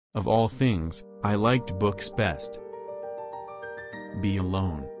Of all things, I liked books best. Be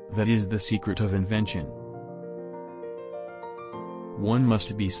alone, that is the secret of invention. One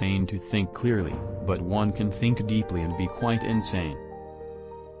must be sane to think clearly, but one can think deeply and be quite insane.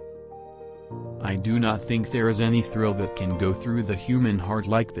 I do not think there is any thrill that can go through the human heart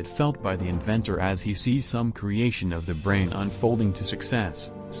like that felt by the inventor as he sees some creation of the brain unfolding to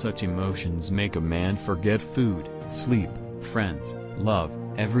success. Such emotions make a man forget food, sleep, friends, love,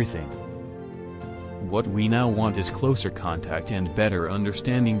 everything. What we now want is closer contact and better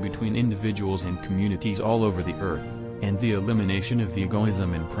understanding between individuals and communities all over the earth, and the elimination of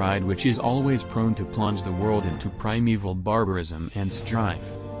egoism and pride which is always prone to plunge the world into primeval barbarism and strife.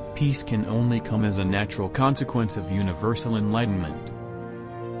 Peace can only come as a natural consequence of universal enlightenment.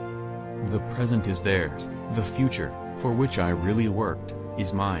 The present is theirs, the future, for which I really worked,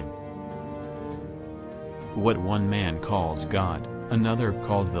 is mine. What one man calls God, another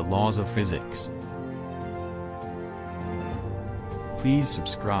calls the laws of physics. Please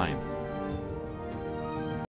subscribe.